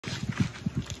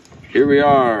Here we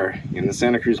are in the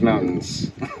Santa Cruz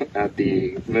Mountains at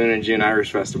the Moon and June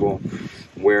Irish Festival,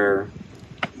 where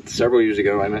several years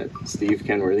ago I met Steve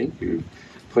Kenworthy, who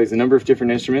plays a number of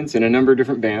different instruments in a number of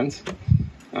different bands.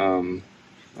 I don't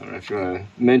know if you want to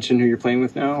mention who you're playing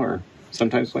with now, or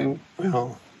sometimes playing with?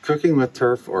 Well, Cooking with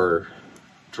Turf or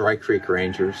Dry Creek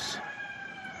Rangers.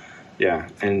 Yeah,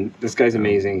 and this guy's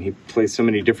amazing. He plays so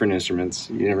many different instruments.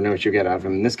 You never know what you get out of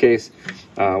him. In this case,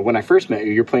 when I first met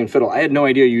you, you're playing fiddle. I had no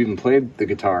idea you even played the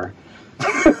guitar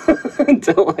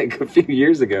until like a few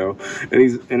years ago. And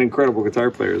he's an incredible guitar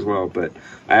player as well. But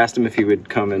I asked him if he would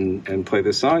come and play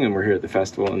this song, and we're here at the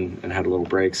festival and had a little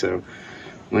break. So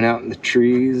went out in the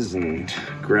trees and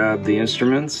grabbed the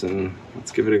instruments, and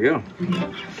let's give it a go.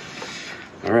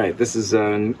 All right, this is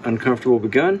Uncomfortable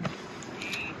Begun.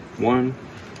 1,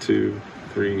 2,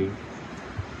 3.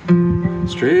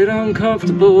 Straight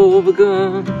uncomfortable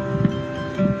begun.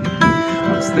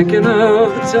 I was thinking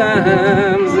of the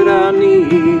times that our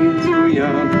needs were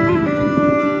young.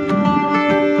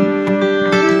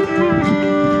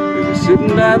 We were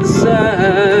sitting by the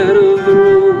side of the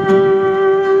road.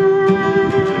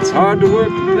 It's hard to work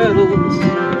the pedals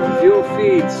with your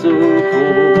feet so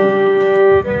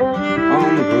cold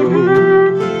on the road.